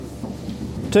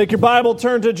Take your Bible,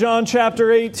 turn to John chapter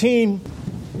 18.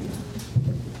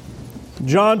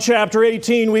 John chapter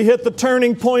 18, we hit the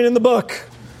turning point in the book.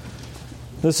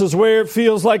 This is where it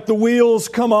feels like the wheels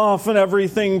come off and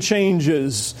everything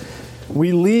changes.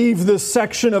 We leave this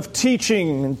section of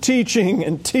teaching and teaching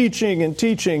and teaching and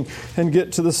teaching and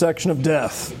get to the section of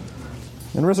death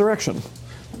and resurrection.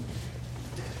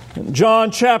 In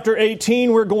John chapter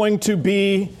 18, we're going to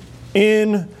be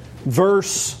in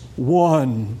verse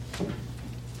 1.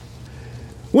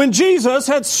 When Jesus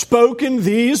had spoken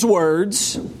these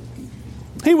words,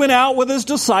 he went out with his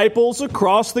disciples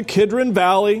across the Kidron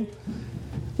Valley,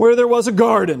 where there was a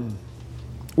garden,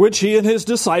 which he and his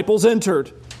disciples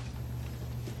entered.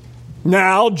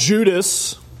 Now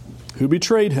Judas, who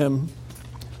betrayed him,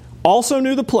 also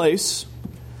knew the place,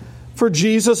 for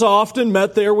Jesus often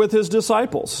met there with his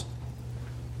disciples.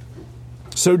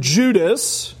 So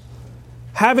Judas,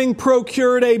 having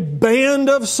procured a band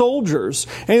of soldiers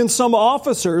and some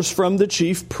officers from the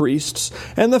chief priests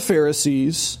and the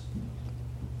Pharisees,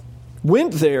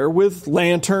 went there with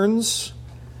lanterns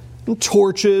and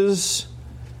torches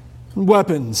and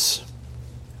weapons.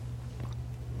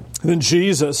 Then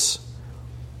Jesus,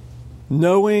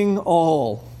 knowing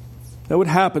all that would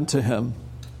happen to him,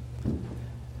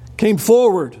 came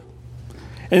forward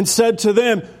and said to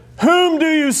them, "Whom do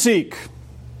you seek?"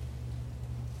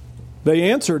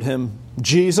 They answered him,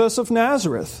 "Jesus of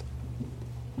Nazareth."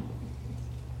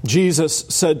 Jesus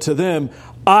said to them,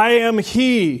 "I am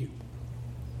he."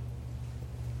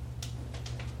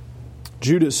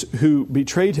 Judas, who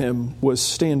betrayed him, was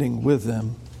standing with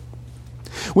them.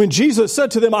 When Jesus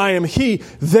said to them, "I am he,"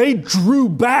 they drew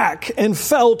back and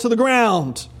fell to the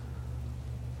ground.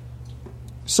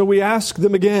 So we asked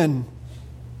them again,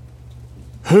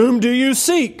 "Whom do you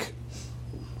seek?"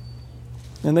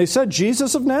 And they said,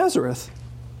 "Jesus of Nazareth."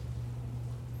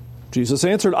 Jesus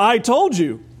answered, "I told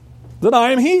you that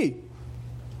I am he.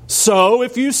 So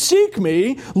if you seek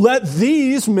me, let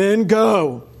these men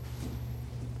go."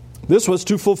 This was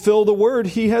to fulfill the word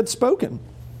he had spoken.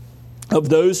 "Of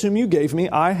those whom you gave me,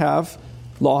 I have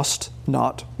lost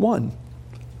not one."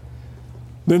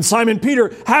 Then Simon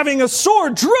Peter, having a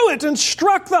sword, drew it and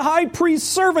struck the high priest's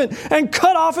servant and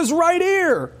cut off his right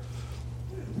ear.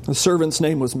 The servant's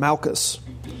name was Malchus.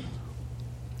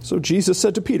 So Jesus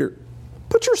said to Peter,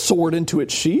 "Put your sword into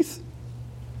its sheath.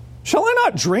 Shall I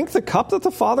not drink the cup that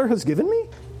the Father has given me?"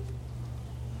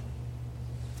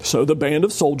 So the band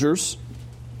of soldiers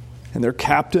and their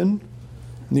captain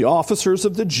and the officers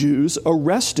of the Jews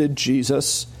arrested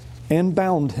Jesus and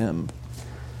bound him.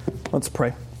 Let's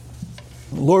pray.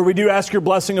 Lord, we do ask your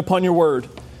blessing upon your word.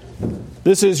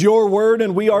 This is your word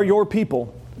and we are your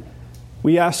people.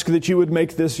 We ask that you would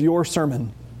make this your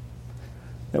sermon,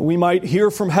 that we might hear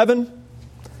from heaven,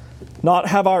 not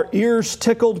have our ears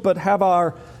tickled, but have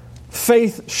our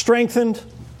faith strengthened,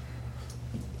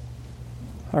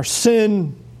 our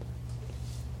sin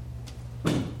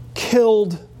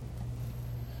killed,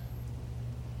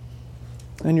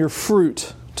 and your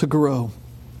fruit to grow.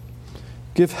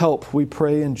 Give help, we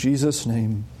pray in Jesus'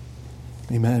 name.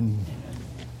 Amen.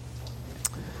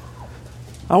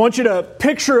 I want you to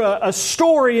picture a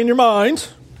story in your mind,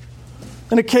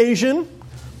 an occasion.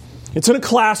 It's in a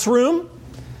classroom.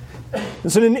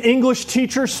 It's an English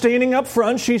teacher standing up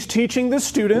front. She's teaching the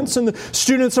students, and the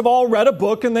students have all read a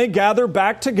book, and they gather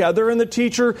back together, and the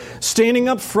teacher standing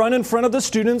up front in front of the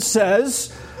students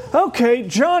says, "Okay,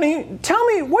 Johnny, tell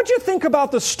me, what'd you think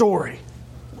about the story?"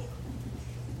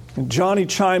 And Johnny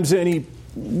chimes in,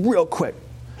 real quick.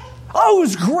 "Oh, it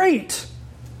was great.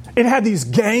 It had these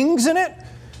gangs in it.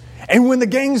 And when the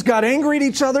gangs got angry at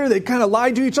each other, they kind of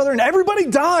lied to each other, and everybody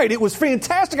died. It was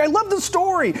fantastic. I love the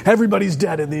story. Everybody's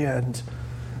dead in the end."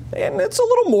 And it's a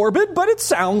little morbid, but it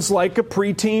sounds like a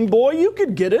preteen boy. You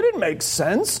could get it. It makes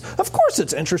sense. Of course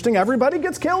it's interesting. Everybody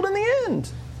gets killed in the end.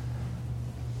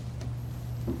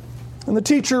 And the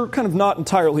teacher, kind of not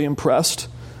entirely impressed,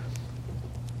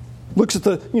 looks at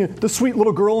the sweet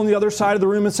little girl on the other side of the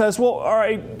room and says, "Well, all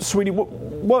right, sweetie,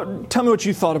 tell me what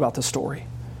you thought about the story."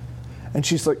 And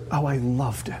she's like, "Oh, I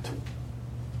loved it.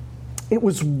 It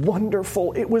was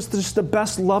wonderful. It was just the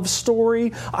best love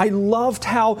story. I loved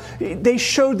how they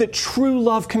showed that true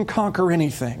love can conquer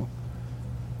anything."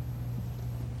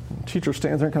 The teacher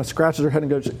stands there and kind of scratches her head and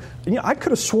goes, "I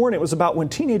could have sworn it was about when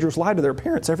teenagers lie to their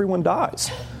parents, everyone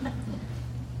dies."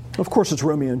 Of course, it's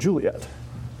Romeo and Juliet.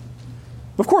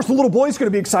 Of course, the little boy's going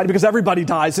to be excited because everybody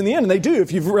dies in the end. And they do.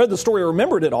 If you've read the story or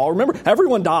remembered it all, remember,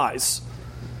 everyone dies.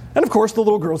 And of course, the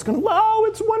little girl's going, "Oh,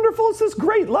 it's wonderful. It's this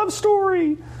great love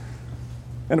story."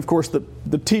 And of course, the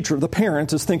the teacher, the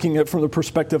parent, is thinking it from the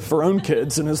perspective of her own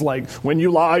kids and is like, when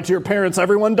you lie to your parents,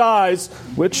 everyone dies,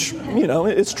 which,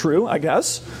 it's true, I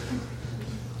guess.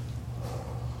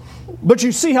 But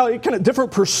you see how kind of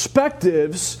different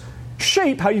perspectives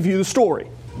shape how you view the story.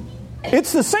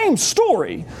 It's the same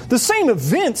story. The same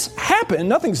events happen.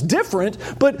 Nothing's different,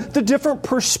 but the different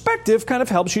perspective kind of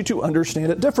helps you to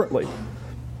understand it differently.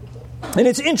 And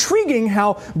it's intriguing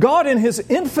how God in His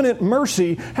infinite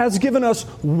mercy has given us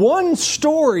one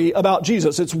story about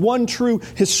Jesus. It's one true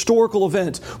historical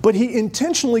event. But He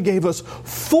intentionally gave us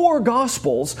 4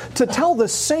 Gospels to tell the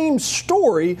same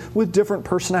story with different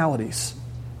personalities.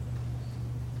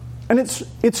 And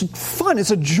it's fun.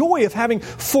 It's a joy of having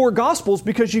 4 Gospels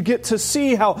because you get to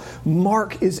see how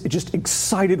Mark is just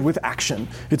excited with action.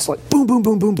 It's like boom, boom,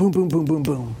 boom, boom, boom, boom, boom, boom,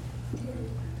 boom.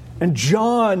 And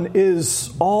John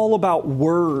is all about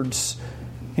words.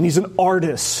 And he's an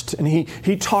artist. And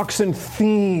he talks in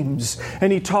themes.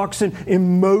 And he talks in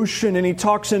emotion. And he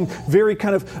talks in very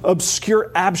kind of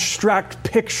obscure, abstract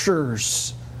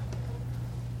pictures.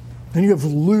 And you have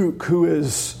Luke, who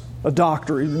is a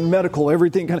doctor, medical,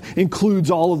 everything kind of includes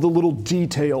all of the little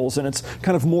details, and it's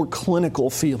kind of more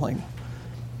clinical feeling.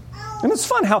 And it's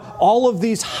fun how all of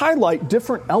these highlight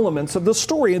different elements of the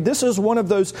story. And this is one of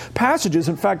those passages,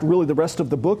 in fact, really the rest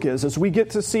of the book is, as we get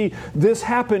to see this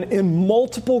happen in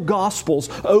multiple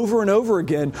Gospels over and over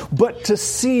again, but to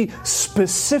see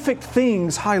specific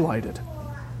things highlighted.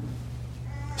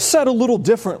 Said a little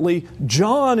differently,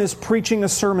 John is preaching a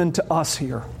sermon to us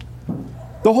here.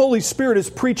 The Holy Spirit is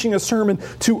preaching a sermon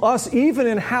to us, even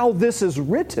in how this is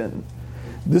written.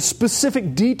 The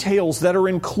specific details that are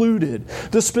included,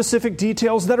 the specific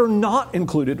details that are not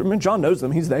included. I mean, John knows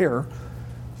them. He's there.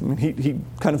 I mean, he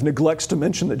kind of neglects to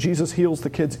mention that Jesus heals the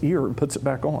kid's ear and puts it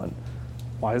back on.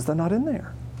 Why is that not in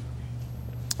there?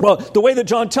 Well, the way that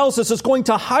John tells us is going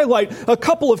to highlight a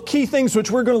couple of key things which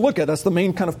we're going to look at. That's the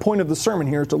main kind of point of the sermon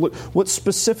here, to look what's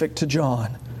specific to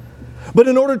John. But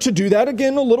in order to do that,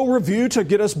 again, a little review to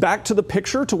get us back to the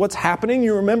picture, to what's happening.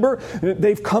 You remember,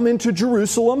 they've come into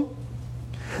Jerusalem.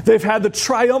 They've had the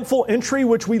triumphal entry,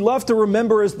 which we love to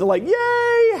remember as the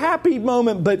yay, happy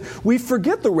moment. But we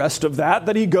forget the rest of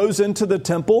that he goes into the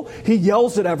temple. He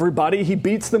yells at everybody. He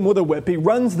beats them with a whip. He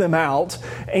runs them out.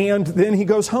 And then he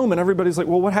goes home, and everybody's like,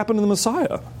 well, what happened to the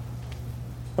Messiah?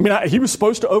 I mean, he was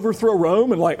supposed to overthrow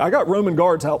Rome, and I got Roman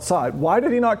guards outside. Why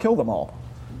did he not kill them all?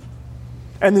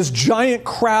 And this giant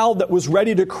crowd that was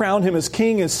ready to crown him as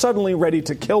king is suddenly ready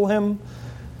to kill him.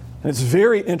 And it's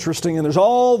very interesting. And there's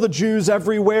all the Jews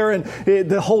everywhere. And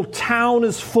the whole town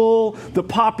is full. The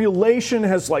population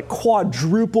has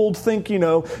quadrupled. Think,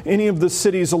 any of the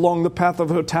cities along the path of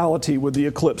totality with the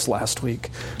eclipse last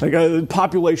week. The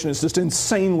population is just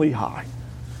insanely high.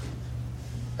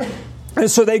 And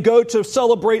so they go to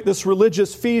celebrate this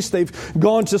religious feast. They've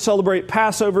gone to celebrate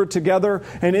Passover together.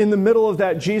 And in the middle of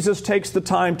that, Jesus takes the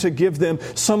time to give them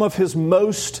some of His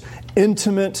most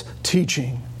intimate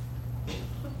teaching.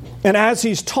 And as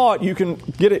He's taught, you can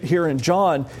get it here in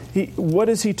John, what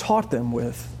has He taught them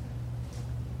with?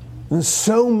 And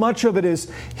so much of it is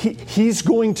He's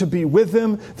going to be with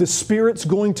them. The Spirit's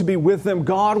going to be with them.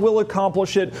 God will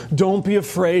accomplish it. Don't be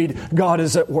afraid. God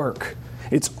is at work.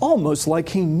 It's almost like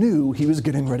He knew He was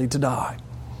getting ready to die.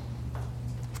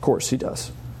 Of course He does.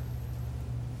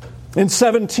 In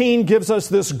 17 gives us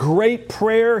this great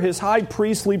prayer, His high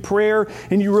priestly prayer.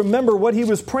 And you remember what He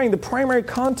was praying. The primary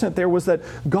content there was that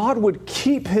God would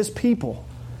keep His people.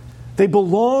 They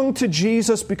belong to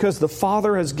Jesus because the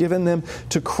Father has given them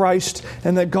to Christ,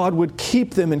 and that God would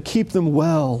keep them and keep them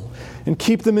well, and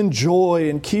keep them in joy,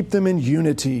 and keep them in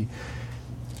unity,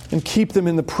 and keep them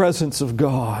in the presence of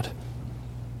God.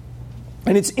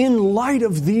 And it's in light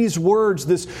of these words,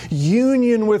 this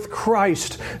union with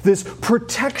Christ, this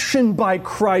protection by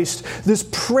Christ, this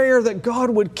prayer that God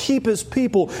would keep His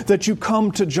people, that you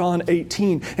come to John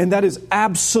 18. And that is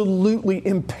absolutely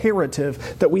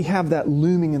imperative that we have that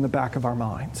looming in the back of our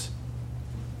minds.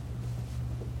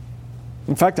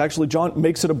 In fact, actually, John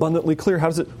makes it abundantly clear. How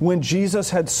does it? When Jesus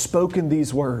had spoken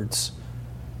these words,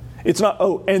 it's not,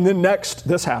 and then next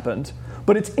this happened.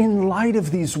 But it's in light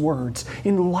of these words,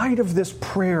 in light of this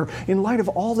prayer, in light of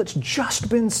all that's just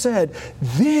been said,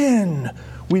 then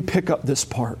we pick up this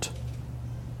part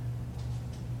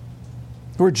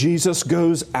where Jesus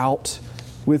goes out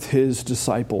with His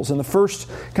disciples. And the first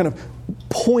kind of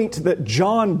point that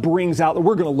John brings out that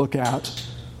we're going to look at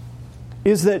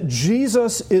is that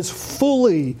Jesus is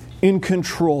fully in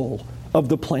control of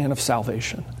the plan of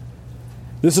salvation.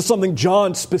 This is something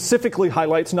John specifically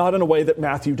highlights, not in a way that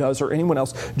Matthew does or anyone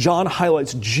else. John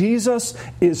highlights Jesus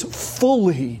is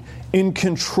fully in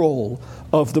control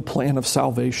of the plan of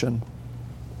salvation.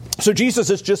 So Jesus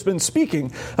has just been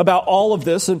speaking about all of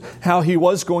this and how he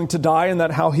was going to die and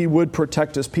that how he would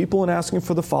protect his people and asking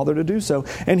for the Father to do so.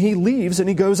 And he leaves and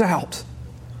he goes out.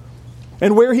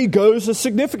 And where he goes is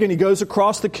significant. He goes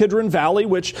across the Kidron Valley,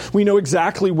 which we know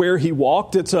exactly where he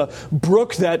walked. It's a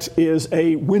brook that is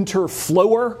a winter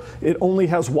flower. It only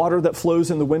has water that flows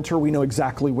in the winter. We know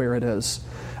exactly where it is.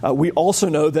 We also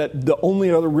know that the only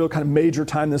other real kind of major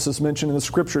time this is mentioned in the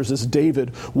Scriptures is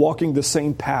David walking the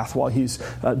same path while he's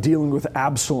dealing with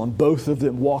Absalom, both of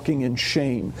them walking in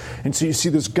shame. And so you see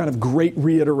this kind of great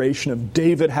reiteration of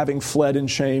David having fled in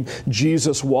shame,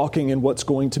 Jesus walking in what's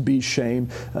going to be shame.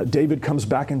 David comes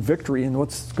back in victory, and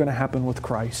what's going to happen with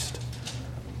Christ?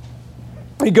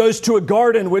 He goes to a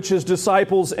garden which his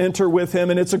disciples enter with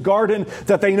him, and it's a garden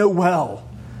that they know well.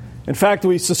 In fact,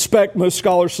 most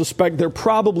scholars suspect they're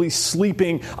probably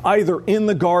sleeping either in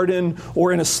the garden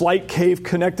or in a slight cave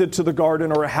connected to the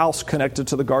garden or a house connected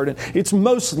to the garden. It's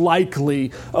most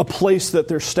likely a place that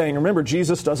they're staying. Remember,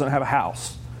 Jesus doesn't have a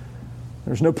house.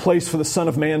 There's no place for the Son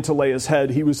of Man to lay his head.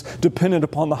 He was dependent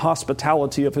upon the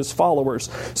hospitality of his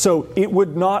followers. So it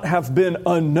would not have been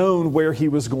unknown where he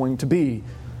was going to be.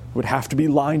 Would have to be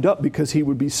lined up because he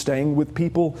would be staying with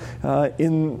people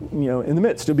in the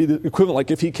midst. It would be the equivalent.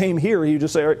 Like if he came here, he would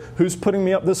just say, all right, who's putting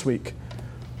me up this week?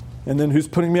 And then who's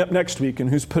putting me up next week? And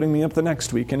who's putting me up the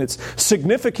next week? And it's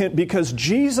significant because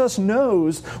Jesus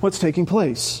knows what's taking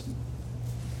place.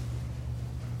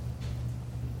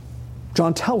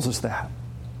 John tells us that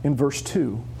in verse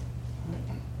 2.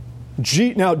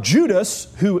 Now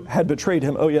Judas, who had betrayed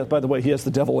him, oh yeah, by the way, he has the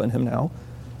devil in him now,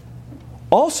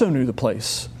 also knew the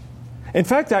place. In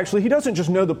fact, actually, he doesn't just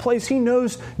know the place. He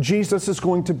knows Jesus is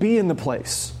going to be in the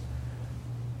place.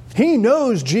 He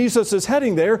knows Jesus is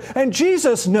heading there, and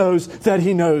Jesus knows that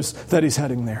he's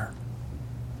heading there.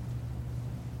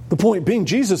 The point being,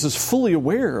 Jesus is fully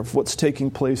aware of what's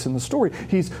taking place in the story.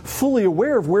 He's fully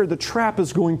aware of where the trap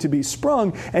is going to be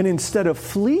sprung, and instead of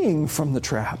fleeing from the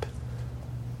trap,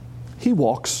 he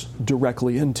walks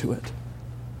directly into it.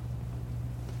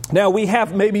 Now, we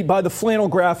have maybe by the flannel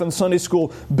graph in Sunday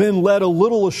school been led a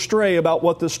little astray about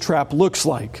what this trap looks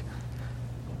like.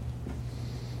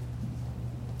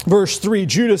 Verse 3,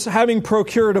 Judas, having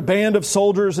procured a band of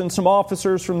soldiers and some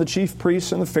officers from the chief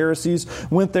priests and the Pharisees,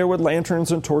 went there with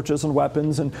lanterns and torches and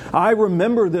weapons. And I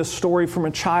remember this story from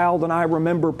a child, and I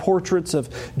remember portraits of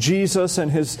Jesus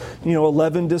and his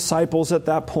 11 disciples at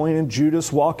that point, and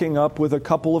Judas walking up with a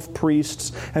couple of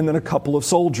priests and then a couple of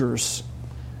soldiers.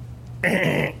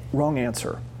 Wrong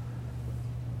answer.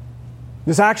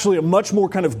 This is actually a much more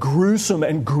kind of gruesome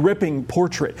and gripping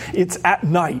portrait. It's at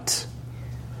night.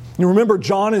 You remember,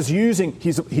 John is using,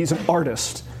 he's an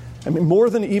artist. I mean,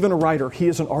 more than even a writer, he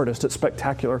is an artist. It's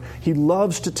spectacular. He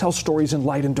loves to tell stories in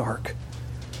light and dark.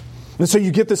 And so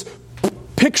you get this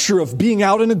picture of being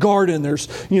out in a garden. There's,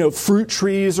 fruit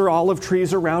trees or olive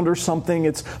trees around or something.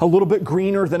 It's a little bit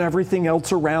greener than everything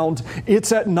else around.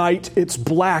 It's at night. It's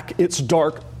black. It's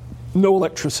dark. No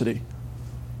electricity.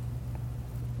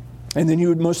 And then you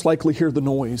would most likely hear the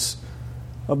noise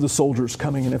of the soldiers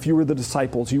coming. And if you were the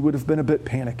disciples, you would have been a bit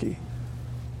panicky.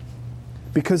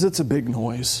 Because it's a big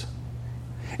noise.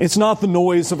 It's not the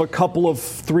noise of a couple of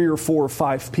 3 or 4 or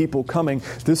 5 people coming.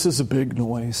 This is a big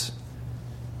noise.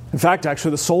 In fact,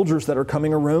 actually, the soldiers that are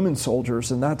coming are Roman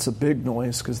soldiers, and that's a big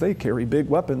noise because they carry big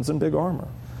weapons and big armor.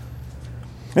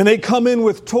 And they come in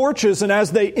with torches, and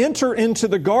as they enter into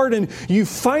the garden, you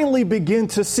finally begin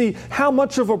to see how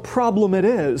much of a problem it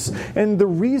is. And the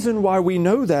reason why we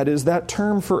know that is that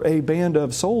term for a band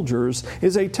of soldiers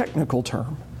is a technical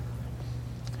term.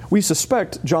 We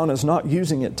suspect John is not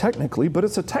using it technically, but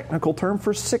it's a technical term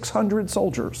for 600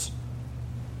 soldiers.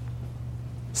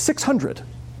 600.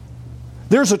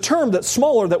 There's a term that's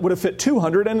smaller that would have fit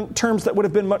 200, and terms that would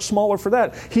have been much smaller for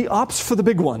that. He opts for the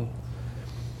big one.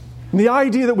 And the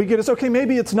idea that we get is, okay,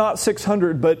 maybe it's not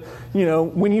 600, but,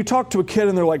 when you talk to a kid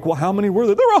and they're like, well, how many were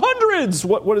there? There were hundreds!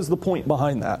 What is the point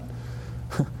behind that?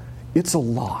 It's a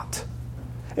lot.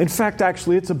 In fact,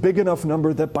 actually, it's a big enough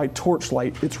number that by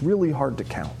torchlight, it's really hard to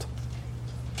count.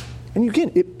 And you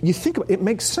think about it, it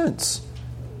makes sense.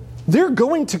 They're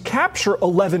going to capture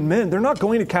 11 men. They're not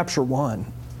going to capture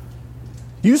one.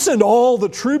 You send all the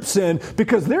troops in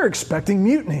because they're expecting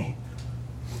mutiny.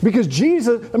 Because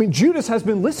Judas has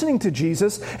been listening to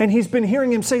Jesus, and he's been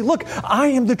hearing him say, look, I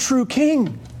am the true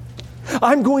king.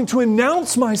 I'm going to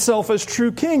announce myself as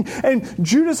true king. And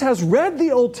Judas has read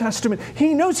the Old Testament.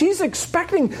 He knows, he's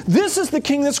expecting this is the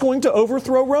king that's going to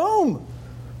overthrow Rome.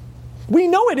 We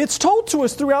know it. It's told to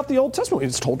us throughout the Old Testament.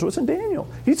 It's told to us in Daniel.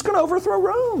 He's going to overthrow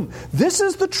Rome. This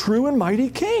is the true and mighty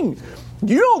king.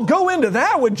 You don't go into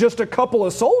that with just a couple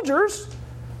of soldiers.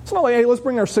 It's not like, hey, let's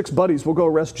bring our 6 buddies. We'll go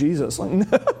arrest Jesus.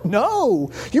 Like,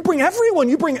 no. You bring everyone.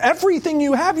 You bring everything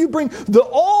you have. You bring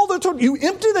you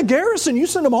empty the garrison. You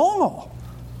send them all.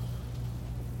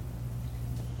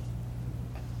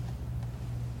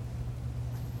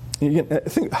 And again,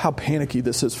 think how panicky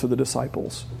this is for the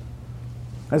disciples.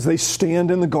 As they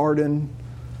stand in the garden,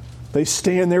 they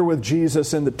stand there with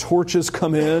Jesus and the torches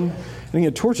come in. And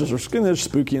again, torches are they're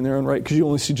spooky in their own right because you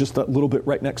only see just that little bit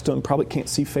right next to them. Probably can't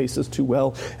see faces too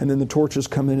well. And then the torches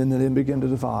come in and then they begin to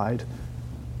divide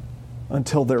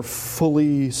until they're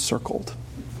fully circled.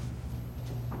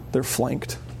 They're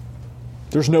flanked.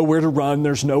 There's nowhere to run.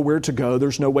 There's nowhere to go.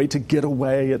 There's no way to get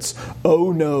away. It's,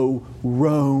 oh no,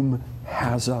 Rome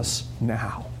has us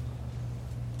now.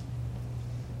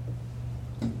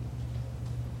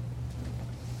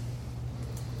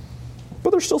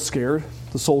 But they're still scared.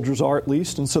 The soldiers are, at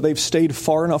least. And so they've stayed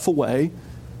far enough away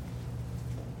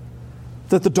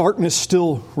that the darkness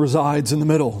still resides in the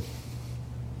middle.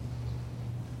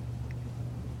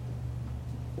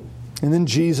 And then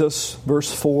Jesus,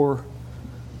 verse 4,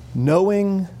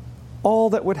 knowing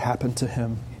all that would happen to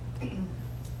him,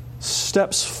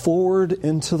 steps forward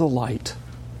into the light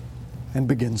and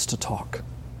begins to talk.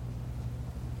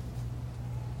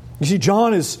 You see,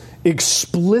 John is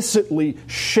explicitly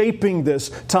shaping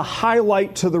this to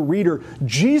highlight to the reader,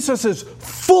 Jesus is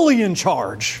fully in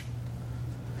charge.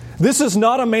 This is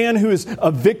not a man who is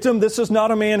a victim. This is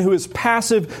not a man who is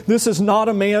passive. This is not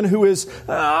a man who is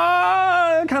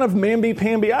kind of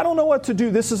mamby-pamby. I don't know what to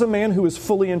do. This is a man who is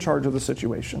fully in charge of the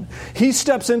situation. He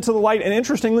steps into the light, and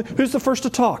interestingly, who's the first to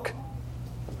talk?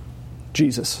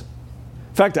 Jesus.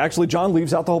 In fact, actually, John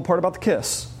leaves out the whole part about the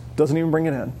kiss. Doesn't even bring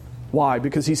it in. Why?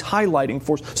 Because he's highlighting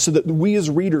for us so that we as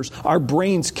readers, our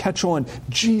brains catch on.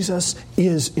 Jesus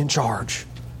is in charge.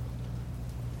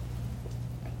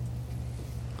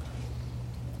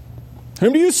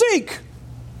 Whom do you seek?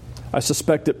 I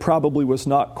suspect it probably was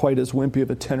not quite as wimpy of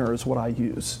a tenor as what I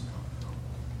use.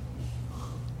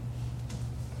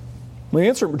 The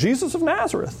answer, Jesus of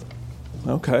Nazareth.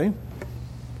 Okay.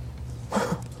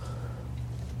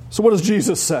 So what does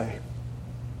Jesus say?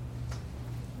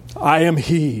 I am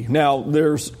he. Now,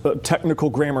 there's a technical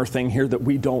grammar thing here that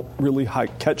we don't really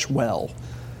catch well.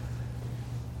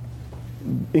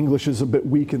 English is a bit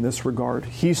weak in this regard.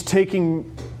 He's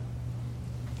taking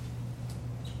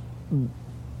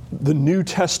the New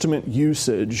Testament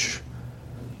usage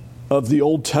of the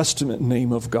Old Testament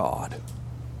name of God.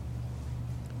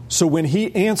 So when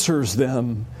he answers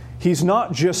them, he's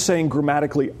not just saying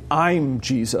grammatically, I'm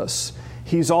Jesus.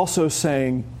 He's also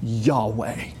saying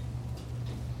Yahweh.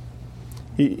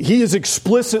 He is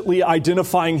explicitly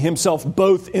identifying himself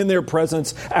both in their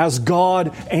presence as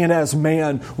God and as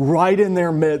man, right in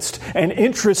their midst. And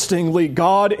interestingly,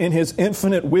 God in his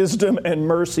infinite wisdom and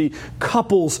mercy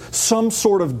couples some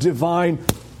sort of divine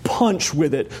punch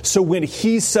with it. So when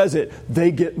he says it,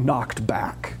 they get knocked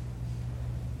back.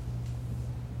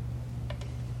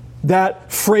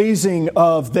 That phrasing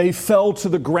of they fell to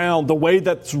the ground, the way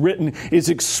that's written is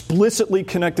explicitly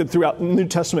connected throughout the New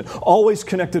Testament, always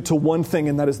connected to one thing,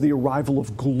 and that is the arrival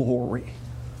of glory.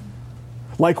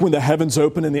 Like when the heavens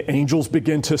open and the angels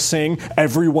begin to sing,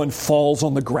 everyone falls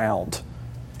on the ground.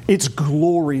 It's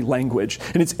glory language.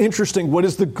 And it's interesting, what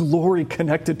is the glory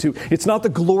connected to? It's not the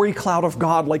glory cloud of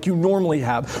God like you normally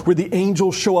have, where the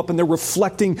angels show up and they're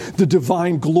reflecting the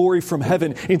divine glory from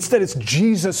heaven. Instead, it's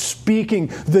Jesus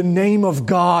speaking the name of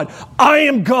God. I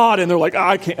am God. And they're like,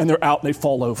 I can't. And they're out and they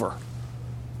fall over.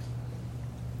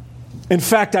 In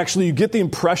fact, actually, you get the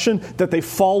impression that they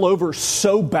fall over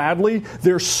so badly,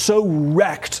 they're so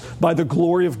wrecked by the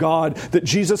glory of God that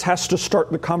Jesus has to start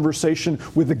the conversation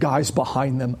with the guys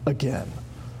behind them again.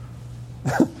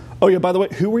 Oh yeah, by the way,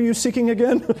 who were you seeking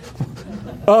again?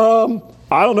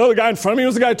 I don't know. The guy in front of me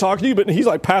was the guy talking to you, but he's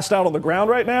like passed out on the ground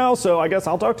right now, so I guess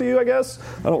I'll talk to you, I guess.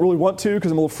 I don't really want to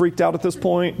because I'm a little freaked out at this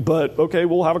point, but okay,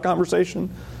 we'll have a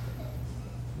conversation.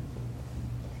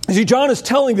 See, John is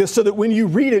telling this so that when you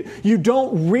read it, you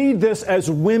don't read this as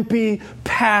wimpy,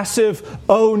 passive,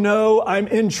 oh no, I'm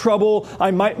in trouble,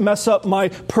 I might mess up my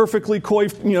perfectly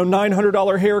coiffed,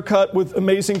 $900 haircut with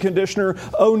amazing conditioner,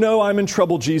 oh no, I'm in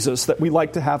trouble, Jesus, that we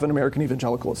like to have in American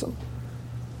evangelicalism.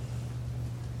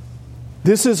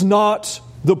 This is not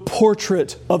the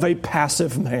portrait of a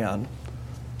passive man.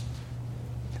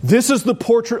 This is the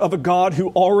portrait of a God who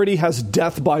already has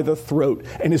death by the throat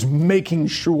and is making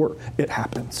sure it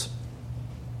happens.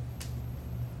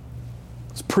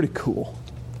 It's pretty cool.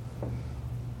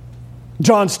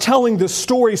 John's telling this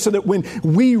story so that when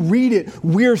we read it,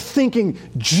 we're thinking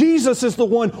Jesus is the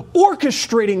one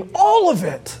orchestrating all of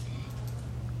it.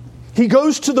 He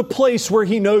goes to the place where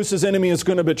he knows his enemy is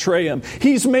going to betray him.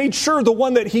 He's made sure the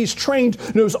one that he's trained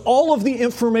knows all of the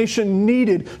information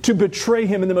needed to betray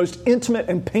him in the most intimate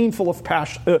and painful of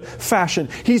fashion.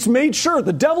 He's made sure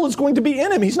the devil is going to be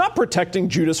in him. He's not protecting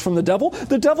Judas from the devil.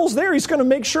 The devil's there. He's going to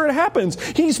make sure it happens.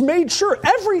 He's made sure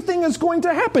everything is going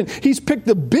to happen. He's picked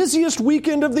the busiest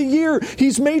weekend of the year.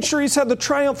 He's made sure he's had the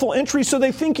triumphal entry so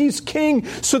they think he's king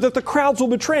so that the crowds will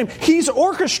betray him. He's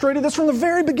orchestrated this from the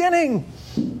very beginning.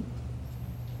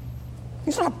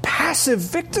 He's not a passive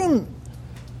victim.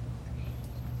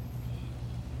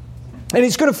 And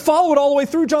he's going to follow it all the way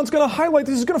through. John's going to highlight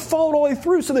this. He's going to follow it all the way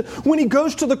through so that when he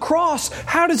goes to the cross,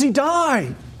 how does he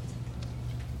die?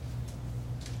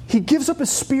 He gives up his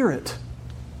spirit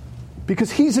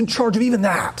because he's in charge of even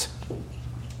that.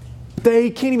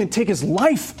 They can't even take his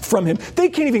life from him. They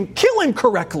can't even kill him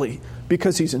correctly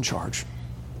because he's in charge.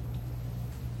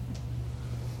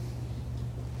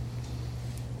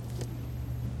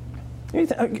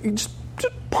 Just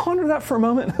ponder that for a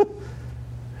moment.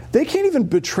 They can't even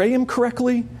betray him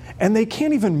correctly, and they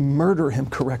can't even murder him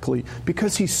correctly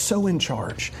because he's so in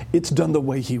charge. It's done the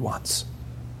way he wants.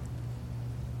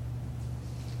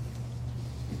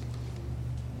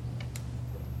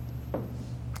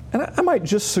 And I might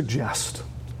just suggest,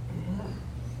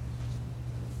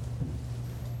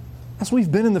 as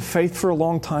we've been in the faith for a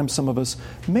long time, some of us,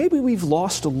 maybe we've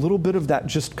lost a little bit of that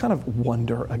just kind of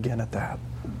wonder again at that.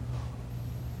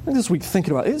 And this week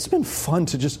thinking about it, it's been fun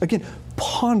to just, again,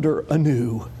 ponder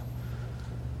anew.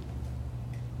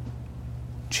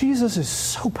 Jesus is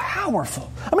so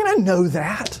powerful. I mean, I know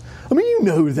that. I mean, you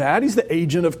know that. He's the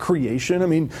agent of creation. I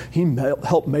mean, he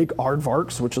helped make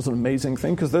aardvarks, which is an amazing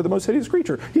thing because they're the most hideous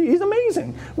creature. He's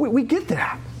amazing. We get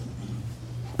that.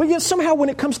 But yet somehow when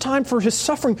it comes time for his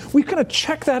suffering, we kind of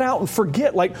check that out and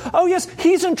forget, like, oh yes,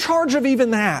 he's in charge of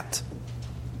even that.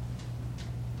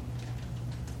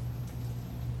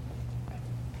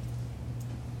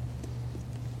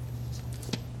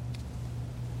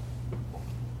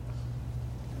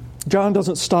 John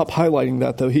doesn't stop highlighting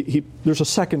that, though. There's a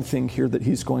second thing here that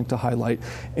he's going to highlight.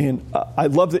 And I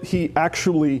love that he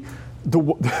actually,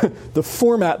 the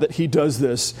format that he does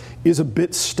this is a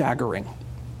bit staggering.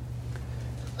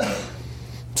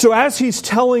 So as he's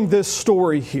telling this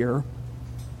story here,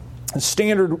 a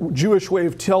standard Jewish way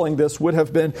of telling this would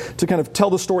have been to kind of tell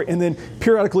the story and then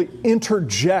periodically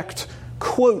interject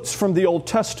quotes from the Old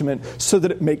Testament so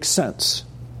that it makes sense.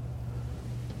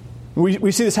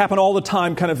 We see this happen all the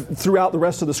time kind of throughout the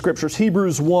rest of the Scriptures.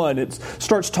 Hebrews 1, it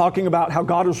starts talking about how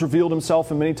God has revealed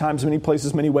himself in many times, many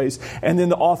places, many ways. And then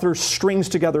the author strings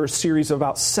together a series of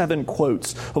about 7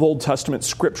 quotes of Old Testament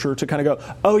Scripture to kind of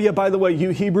go, oh yeah, by the way, you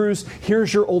Hebrews,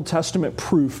 here's your Old Testament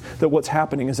proof that what's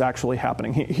happening is actually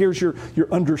happening. Here's your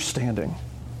understanding.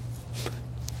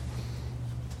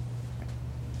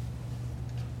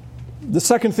 The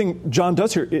second thing John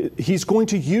does here, he's going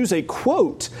to use a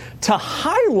quote to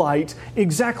highlight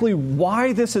exactly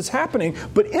why this is happening.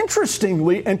 But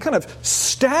interestingly and kind of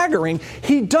staggering,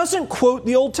 he doesn't quote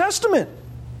the Old Testament.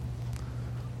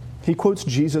 He quotes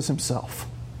Jesus himself.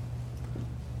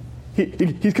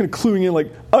 He's kind of cluing in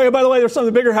like, oh yeah, by the way, there's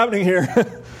something bigger happening here.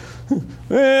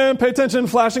 And pay attention,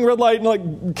 flashing red light, and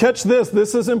like, catch this.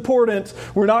 This is important.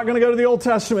 We're not going to go to the Old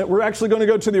Testament. We're actually going to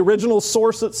go to the original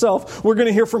source itself. We're going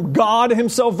to hear from God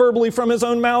himself verbally from his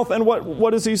own mouth. And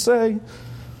what does he say?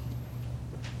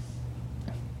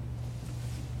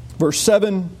 Verse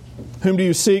 7, whom do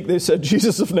you seek? They said,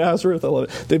 Jesus of Nazareth. I love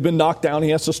it. They've been knocked down. He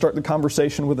has to start the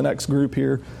conversation with the next group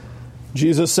here.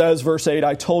 Jesus says, verse 8,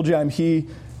 I told you I'm he.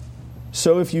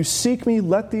 So if you seek me,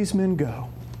 let these men go.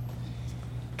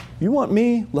 You want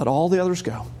me, let all the others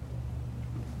go.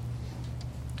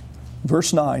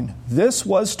 Verse 9, this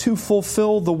was to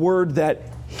fulfill the word that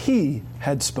he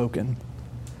had spoken.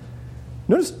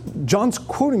 Notice John's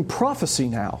quoting prophecy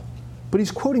now, but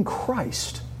he's quoting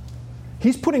Christ.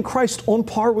 He's putting Christ on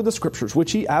par with the Scriptures,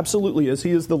 which he absolutely is. He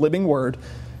is the living word.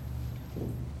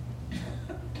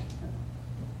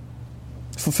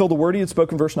 Fulfill the word he had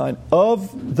spoken, verse 9.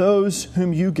 Of those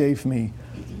whom you gave me,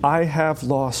 I have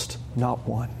lost not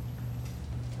one.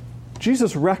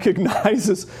 Jesus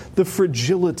recognizes the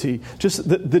fragility, just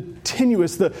the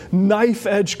tenuous, the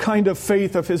knife-edge kind of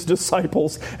faith of his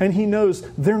disciples, and he knows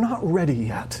they're not ready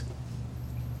yet.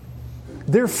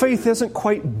 Their faith isn't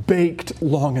quite baked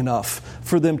long enough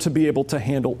for them to be able to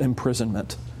handle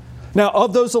imprisonment. Now,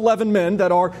 of those 11 men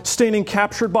that are standing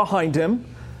captured behind him,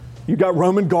 You got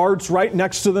Roman guards right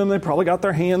next to them. They probably got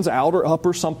their hands out or up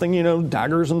or something,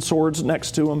 daggers and swords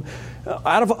next to them.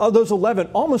 Out of those 11,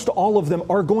 almost all of them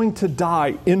are going to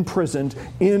die imprisoned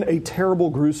in a terrible,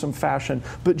 gruesome fashion.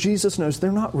 But Jesus knows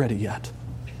they're not ready yet.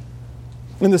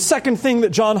 And the second thing that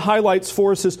John highlights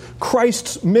for us is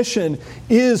Christ's mission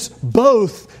is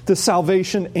both the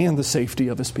salvation and the safety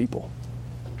of his people.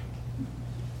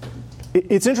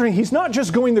 It's interesting. He's not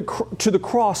just going to the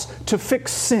cross to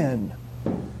fix sin.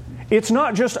 It's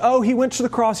not just, he went to the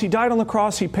cross, he died on the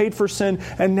cross, he paid for sin,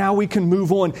 and now we can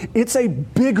move on. It's a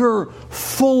bigger,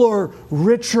 fuller,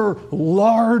 richer,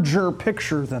 larger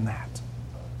picture than that.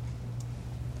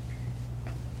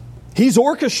 He's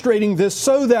orchestrating this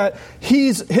so that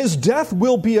his death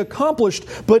will be accomplished.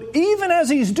 But even as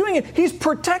he's doing it, he's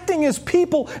protecting his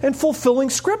people and fulfilling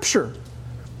Scripture.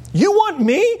 You want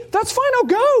me? That's fine, I'll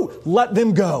go. Let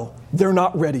them go. They're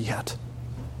not ready yet.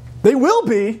 They will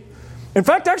be. In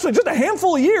fact, actually, just a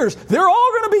handful of years, they're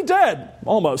all going to be dead.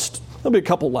 Almost. There'll be a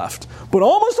couple left. But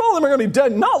almost all of them are going to be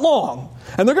dead not long.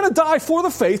 And they're going to die for the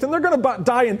faith, and they're going to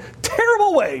die in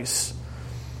terrible ways.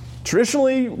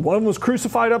 Traditionally, one of them was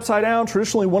crucified upside down.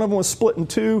 Traditionally, one of them was split in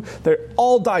two. They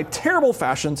all died terrible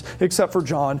fashions, except for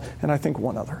John and I think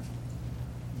one other.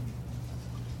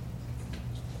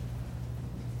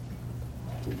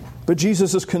 But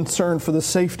Jesus is concerned for the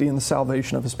safety and the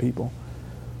salvation of his people.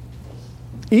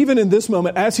 Even in this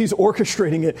moment, as he's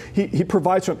orchestrating it, he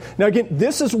provides for them. Now again,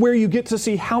 this is where you get to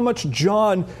see how much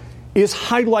John is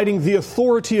highlighting the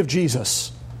authority of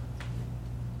Jesus.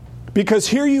 Because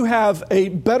here you have a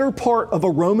better part of a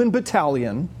Roman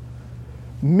battalion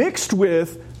mixed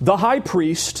with the high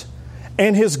priest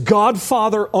and his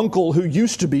godfather uncle who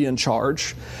used to be in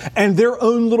charge, and their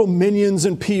own little minions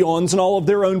and peons and all of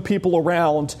their own people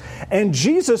around. And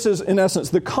Jesus is, in essence,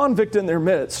 the convict in their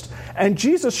midst. And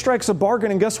Jesus strikes a bargain,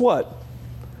 and guess what?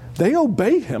 They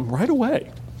obey him right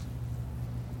away.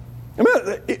 I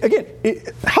mean, again,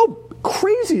 how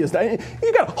crazy is that?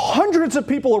 You got hundreds of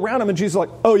people around him, and Jesus is like,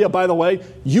 oh yeah, by the way,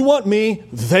 you want me,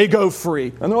 they go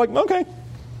free. And they're like, okay.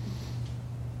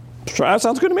 That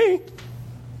sounds good to me.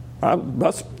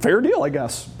 That's a fair deal, I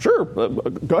guess. Sure,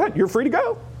 go ahead, you're free to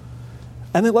go.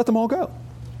 And they let them all go.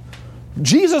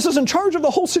 Jesus is in charge of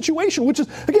the whole situation, which is,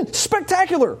 again,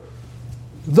 spectacular.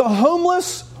 The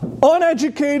homeless,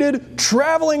 uneducated,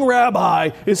 traveling rabbi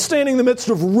is standing in the midst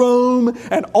of Rome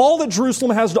and all that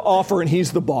Jerusalem has to offer, and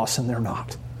he's the boss, and they're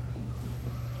not.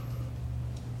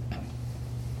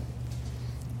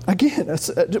 Again, it's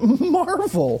a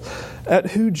marvel at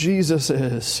who Jesus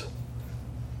is.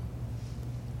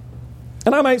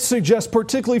 And I might suggest,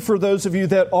 particularly for those of you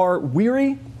that are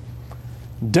weary,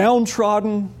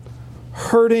 downtrodden,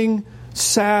 hurting,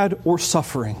 sad, or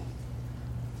suffering,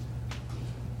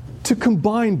 to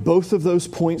combine both of those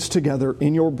points together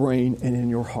in your brain and in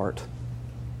your heart.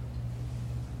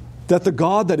 That the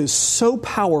God that is so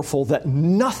powerful that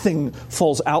nothing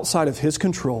falls outside of his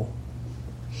control,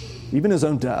 even his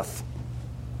own death,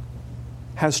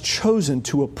 has chosen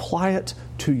to apply it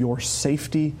to your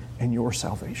safety and your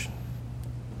salvation.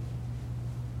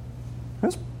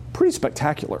 That's pretty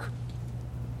spectacular.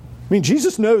 I mean,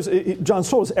 Jesus knows, John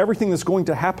told us everything that's going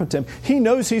to happen to him. He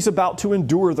knows he's about to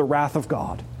endure the wrath of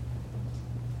God.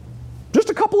 Just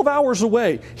a couple of hours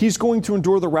away, he's going to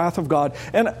endure the wrath of God.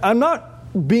 And I'm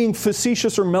not being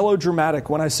facetious or melodramatic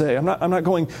when I say, I'm not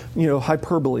going,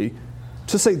 hyperbole,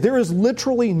 to say there is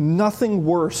literally nothing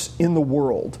worse in the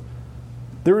world.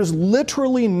 There is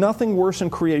literally nothing worse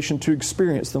in creation to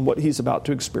experience than what he's about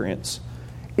to experience.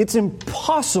 It's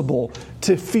impossible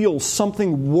to feel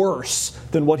something worse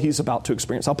than what he's about to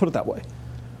experience. I'll put it that way.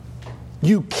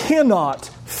 You cannot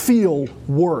feel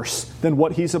worse than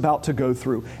what he's about to go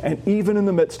through. And even in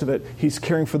the midst of it, he's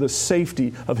caring for the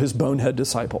safety of his bonehead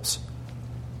disciples.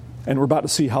 And we're about to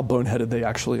see how boneheaded they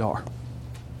actually are.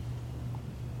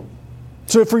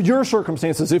 So for your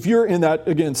circumstances, if you're in that,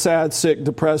 again, sad, sick,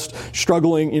 depressed,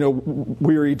 struggling,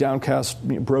 weary, downcast,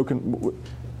 broken,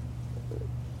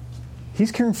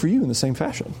 he's caring for you in the same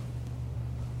fashion.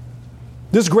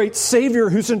 This great Savior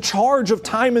who's in charge of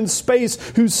time and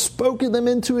space, who's spoken them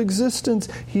into existence,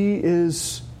 he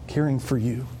is caring for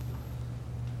you.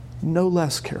 No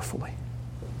less carefully.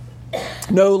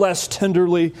 No less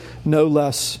tenderly. No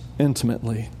less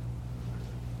intimately.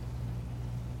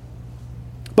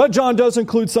 But John does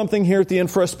include something here at the end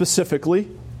for us specifically.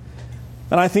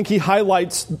 And I think he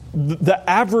highlights the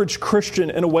average Christian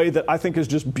in a way that I think is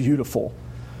just beautiful.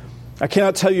 I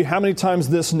cannot tell you how many times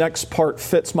this next part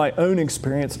fits my own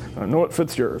experience. I know it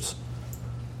fits yours.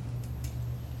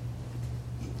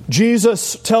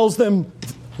 Jesus tells them,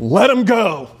 let them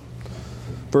go.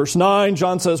 Verse 9,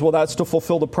 John says, well, that's to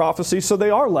fulfill the prophecy, so they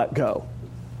are let go.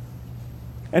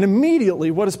 And immediately,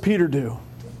 what does Peter do?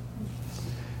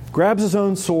 Grabs his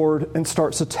own sword and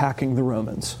starts attacking the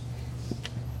Romans.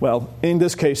 Well, in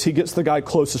this case, he gets the guy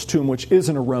closest to him, which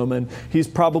isn't a Roman. He's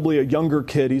probably a younger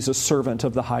kid. He's a servant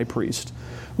of the high priest,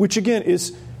 which again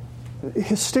is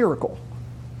hysterical.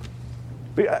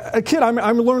 A kid,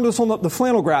 I learned this on the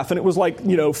flannel graph, and it was like,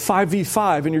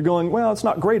 5v5, and you're going, well, it's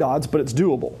not great odds, but it's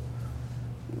doable.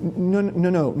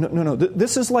 No.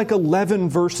 This is like 11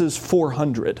 versus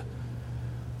 400.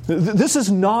 This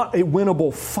is not a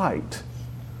winnable fight.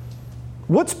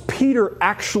 What's Peter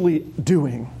actually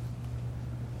doing?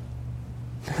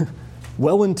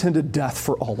 Well-intended death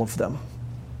for all of them.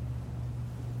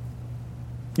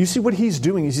 You see, what he's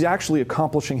doing is he's actually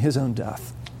accomplishing his own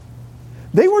death.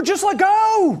 They were just let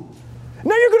go.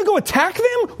 Now you're going to go attack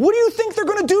them? What do you think they're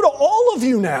going to do to all of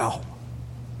you now?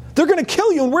 They're going to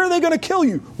kill you, and where are they going to kill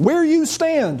you? Where you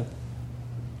stand.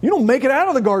 You don't make it out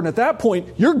of the garden at that point.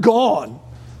 You're gone.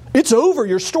 It's over.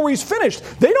 Your story's finished.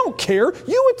 They don't care.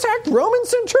 You attacked Roman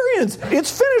centurions.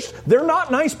 It's finished. They're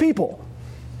not nice people.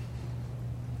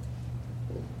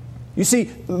 You see,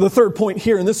 the third point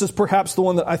here, and this is perhaps the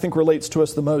one that I think relates to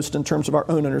us the most in terms of our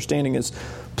own understanding, is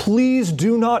please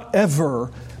do not ever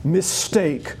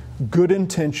mistake good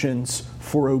intentions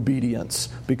for obedience,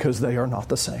 because they are not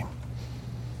the same.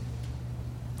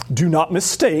 Do not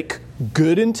mistake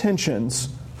good intentions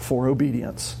for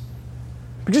obedience.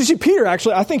 Because you see, Peter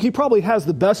actually, I think he probably has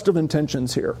the best of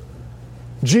intentions here.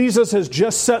 Jesus has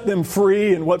just set them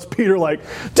free, and what's Peter like?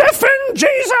 Defend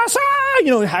Jesus! He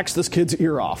hacks this kid's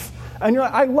ear off. And you're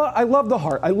like, I love the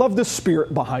heart. I love the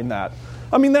spirit behind that.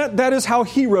 I mean, that is how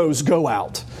heroes go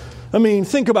out. I mean,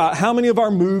 think about how many of our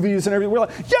movies and everything, we're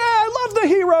like, yeah, I love the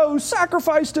hero who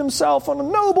sacrificed himself on a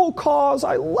noble cause.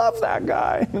 I love that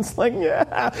guy. And it's like,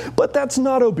 yeah, but that's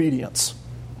not obedience.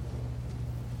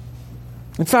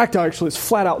 In fact, actually, it's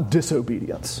flat out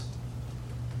disobedience.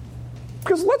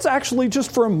 Because let's actually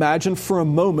just imagine for a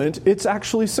moment it's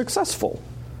actually successful.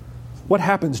 What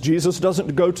happens? Jesus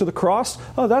doesn't go to the cross?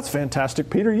 Oh, that's fantastic,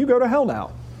 Peter. You go to hell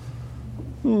now.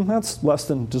 That's less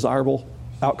than desirable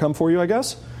outcome for you, I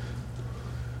guess.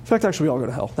 In fact, actually, we all go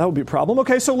to hell. That would be a problem.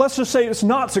 Okay, so let's just say it's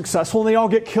not successful and they all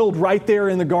get killed right there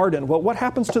in the garden. Well, what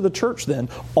happens to the church then?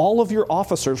 All of your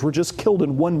officers were just killed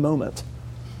in one moment.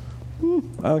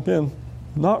 Again,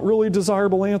 not really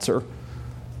desirable answer.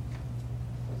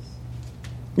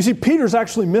 You see, Peter's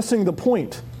actually missing the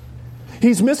point.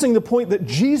 He's missing the point that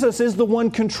Jesus is the one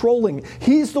controlling.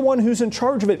 He's the one who's in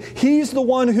charge of it. He's the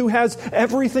one who has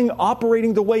everything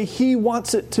operating the way he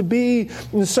wants it to be.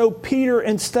 And so Peter,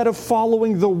 instead of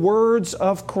following the words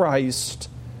of Christ,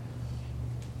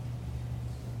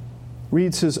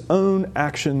 reads his own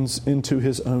actions into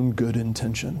his own good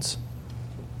intentions.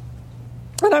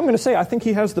 And I'm going to say, I think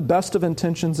he has the best of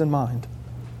intentions in mind.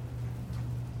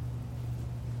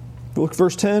 Look,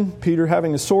 verse 10, Peter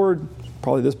having a sword,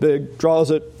 probably this big, draws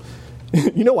it.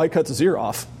 You know why he cuts his ear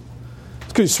off? It's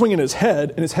because he's swinging his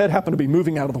head, and his head happened to be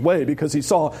moving out of the way because he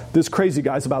saw this crazy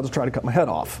guy's about to try to cut my head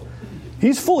off.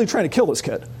 He's fully trying to kill this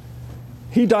kid.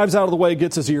 He dives out of the way,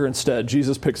 gets his ear instead.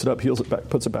 Jesus picks it up, heals it back,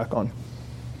 puts it back on.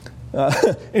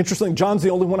 Interesting, John's the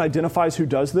only one who identifies who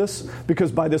does this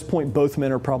because by this point both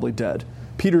men are probably dead.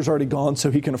 Peter's already gone,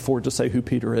 so he can afford to say who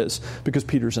Peter is because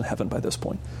Peter's in heaven by this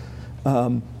point.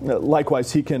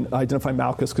 Likewise, he can identify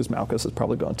Malchus because Malchus is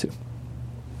probably gone too.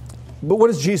 But what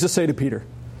does Jesus say to Peter?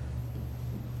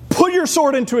 Put your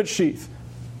sword into its sheath.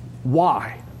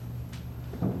 Why?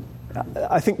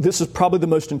 I think this is probably the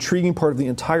most intriguing part of the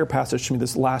entire passage to me,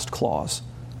 this last clause.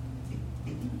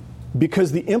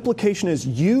 Because the implication is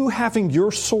you having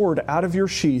your sword out of your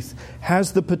sheath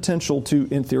has the potential to,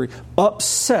 in theory,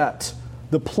 upset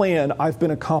the plan I've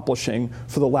been accomplishing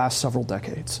for the last several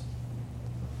decades.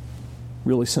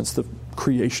 Really, since the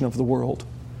creation of the world.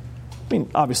 I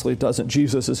mean, obviously it doesn't.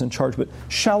 Jesus is in charge. But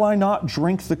shall I not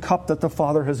drink the cup that the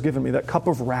Father has given me, that cup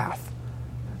of wrath,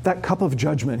 that cup of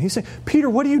judgment? He's saying, Peter,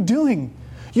 what are you doing?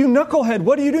 You knucklehead,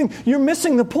 what are you doing? You're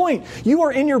missing the point. You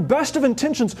are in your best of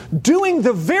intentions doing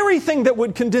the very thing that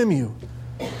would condemn you.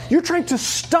 You're trying to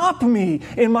stop me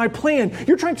in my plan.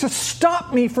 You're trying to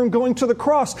stop me from going to the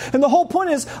cross. And the whole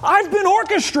point is, I've been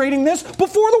orchestrating this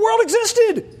before the world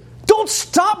existed. Don't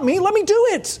stop me. Let me do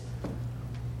it.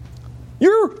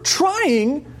 You're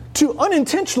trying to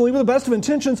unintentionally, with the best of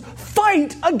intentions,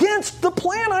 fight against the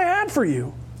plan I had for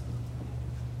you.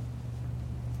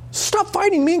 Stop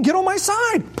fighting me and get on my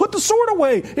side. Put the sword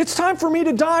away. It's time for me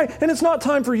to die, and it's not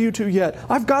time for you to yet.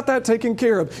 I've got that taken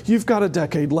care of. You've got a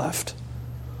decade left.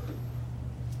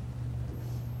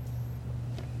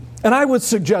 And I would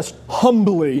suggest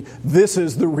humbly, this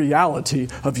is the reality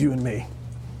of you and me.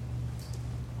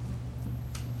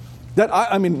 That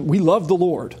I mean, we love the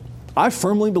Lord. I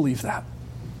firmly believe that.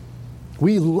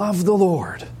 We love the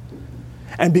Lord.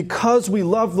 And because we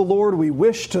love the Lord, we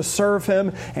wish to serve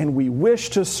Him, and we wish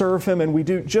to serve Him, and we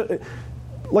do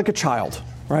like a child,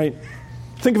 right?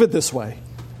 Think of it this way.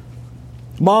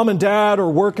 Mom and Dad are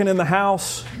working in the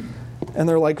house, and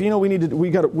they're like,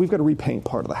 we've got to repaint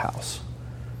part of the house.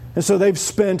 And so they've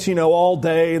spent, all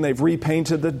day, and they've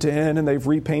repainted the den, and they've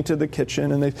repainted the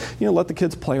kitchen, and they've, let the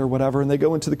kids play or whatever, and they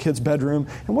go into the kids' bedroom,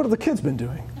 and what have the kids been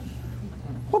doing?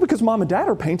 Well, because Mom and Dad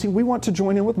are painting, we want to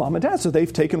join in with Mom and Dad. So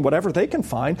they've taken whatever they can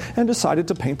find and decided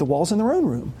to paint the walls in their own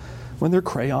room, when their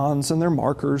crayons and their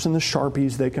markers and the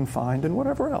Sharpies they can find and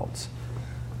whatever else.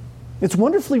 It's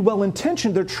wonderfully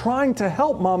well-intentioned. They're trying to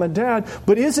help Mom and Dad,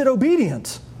 but is it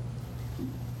obedience?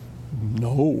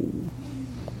 No.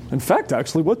 In fact,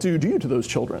 actually, what do you do to those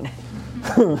children?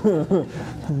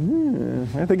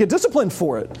 They get disciplined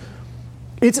for it.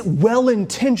 It's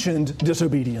well-intentioned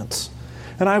disobedience.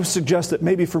 And I would suggest that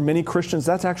maybe for many Christians,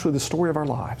 that's actually the story of our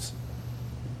lives.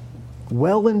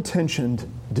 Well-intentioned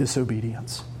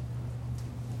disobedience.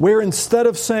 Where instead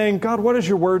of saying, God, what does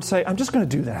your word say? I'm just going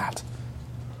to do that.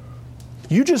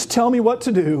 You just tell me what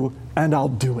to do, and I'll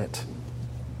do it.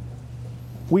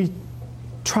 We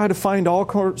try to find all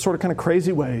sort of kind of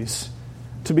crazy ways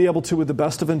to be able to, with the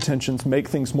best of intentions, make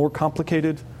things more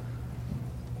complicated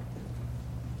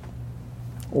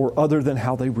or other than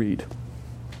how they read,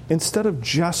 instead of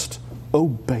just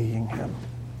obeying Him.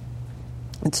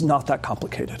 It's not that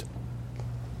complicated.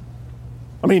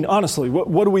 I mean, honestly,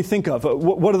 what do we think of?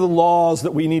 What are the laws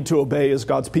that we need to obey as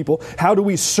God's people? How do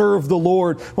we serve the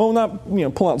Lord? Well, not pulling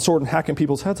out the sword and hacking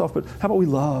people's heads off, but how about we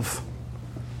love?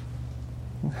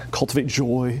 Cultivate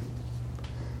joy.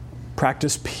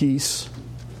 Practice peace.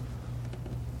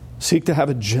 Seek to have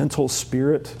a gentle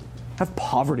spirit. Have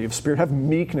poverty of spirit. Have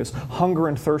meekness, hunger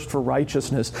and thirst for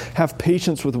righteousness. Have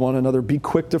patience with one another. Be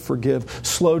quick to forgive.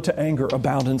 Slow to anger.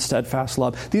 Abound in steadfast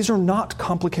love. These are not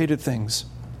complicated things.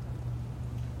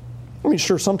 I mean,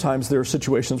 sure, sometimes there are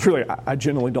situations, really, I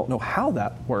genuinely don't know how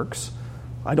that works.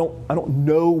 I don't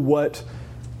know what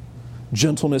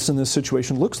gentleness in this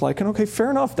situation looks like. And okay, fair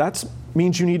enough. That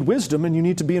means you need wisdom, and you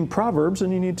need to be in Proverbs,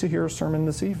 and you need to hear a sermon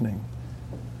this evening.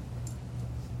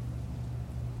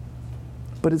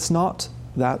 But it's not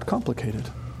that complicated.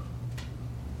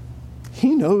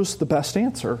 He knows the best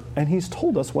answer, and He's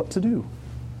told us what to do.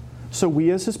 So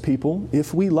we as His people,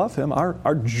 if we love Him,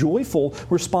 our joyful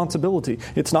responsibility,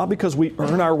 it's not because we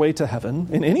earn our way to heaven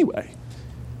in any way.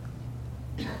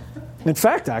 In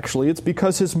fact, actually, it's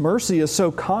because His mercy is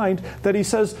so kind that He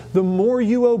says, the more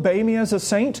you obey me as a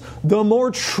saint, the more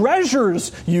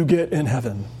treasures you get in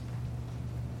heaven.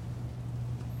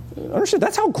 Understand,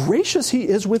 that's how gracious He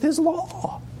is with His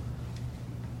law.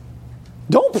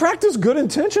 Don't practice good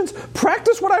intentions.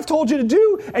 Practice what I've told you to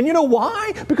do. And you know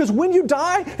why? Because when you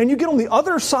die and you get on the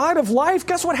other side of life,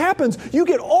 guess what happens? You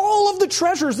get all of the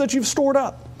treasures that you've stored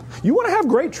up. You want to have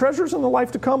great treasures in the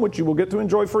life to come, which you will get to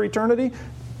enjoy for eternity?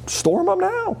 Store them up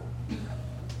now.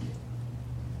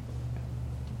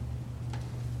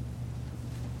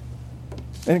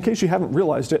 And in case you haven't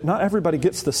realized it, not everybody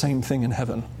gets the same thing in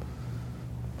heaven.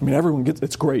 I mean, everyone gets,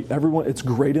 it's great. It's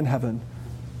great in heaven.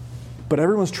 But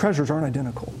everyone's treasures aren't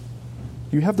identical.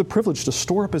 You have the privilege to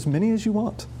store up as many as you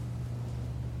want.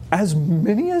 As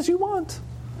many as you want.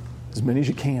 As many as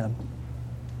you can.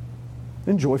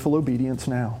 In joyful obedience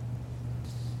now.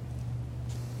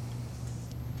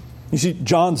 You see,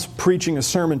 John's preaching a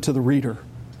sermon to the reader.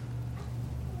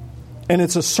 And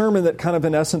it's a sermon that kind of,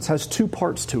 in essence, has two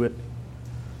parts to it.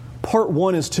 Part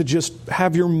one is to just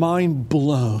have your mind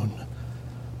blown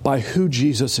by who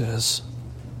Jesus is.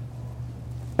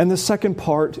 And the second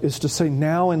part is to say,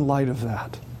 now in light of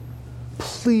that,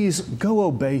 please go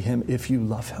obey Him if you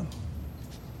love Him.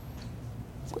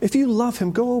 If you love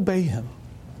Him, go obey Him.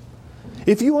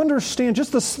 If you understand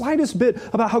just the slightest bit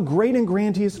about how great and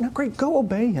grand He is, not great, go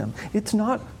obey Him. It's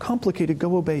not complicated,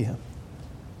 go obey Him.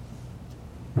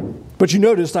 But you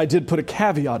noticed I did put a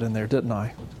caveat in there, didn't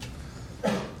I?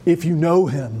 If you know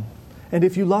Him and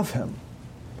if you love Him.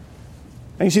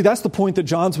 And you see, that's the point that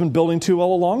John's been building to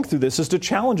all along through this, is to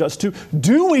challenge us to,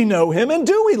 do we know Him and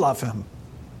do we love Him?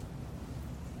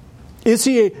 Is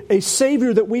He a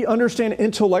Savior that we understand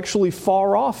intellectually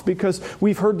far off because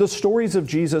we've heard the stories of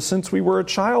Jesus since we were a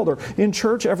child or in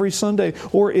church every Sunday?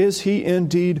 Or is He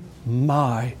indeed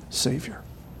my Savior?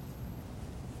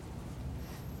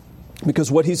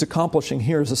 Because what He's accomplishing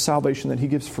here is a salvation that He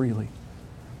gives freely.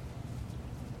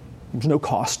 There's no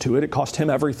cost to it. It cost Him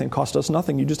everything, cost us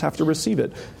nothing. You just have to receive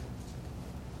it.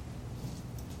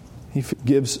 He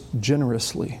gives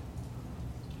generously.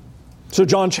 So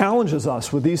John challenges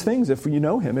us with these things. If you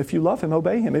know him, if you love him,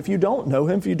 obey him. If you don't know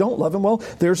him, if you don't love him, well,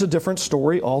 there's a different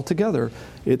story altogether.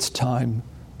 It's time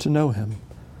to know him.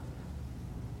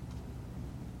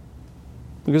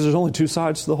 Because there's only two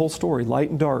sides to the whole story, light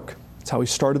and dark. It's how he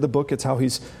started the book, it's how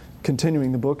he's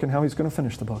continuing the book, and how he's going to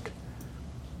finish the book.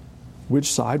 Which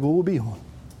side will we be on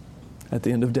at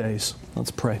the end of days?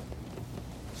 Let's pray.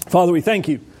 Father, we thank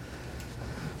you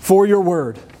for your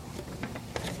word.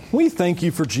 We thank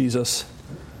you for Jesus,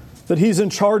 that he's in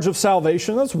charge of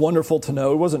salvation. That's wonderful to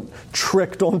know. He wasn't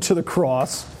tricked onto the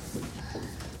cross. He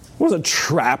wasn't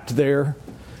trapped there.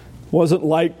 It wasn't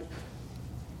like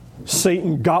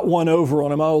Satan got one over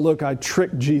on him. Oh, look, I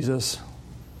tricked Jesus.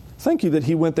 Thank you that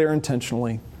he went there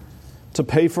intentionally to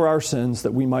pay for our sins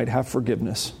that we might have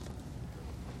forgiveness.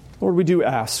 Lord, we do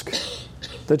ask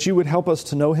that you would help us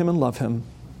to know him and love him,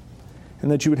 and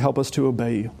that you would help us to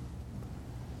obey you.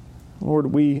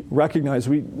 Lord, we recognize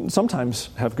we sometimes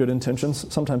have good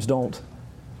intentions, sometimes don't.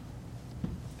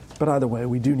 But either way,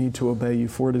 we do need to obey you,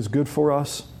 for it is good for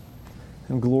us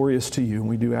and glorious to you, and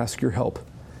we do ask your help.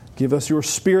 Give us your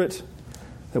Spirit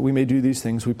that we may do these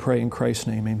things. We pray in Christ's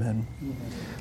name, amen.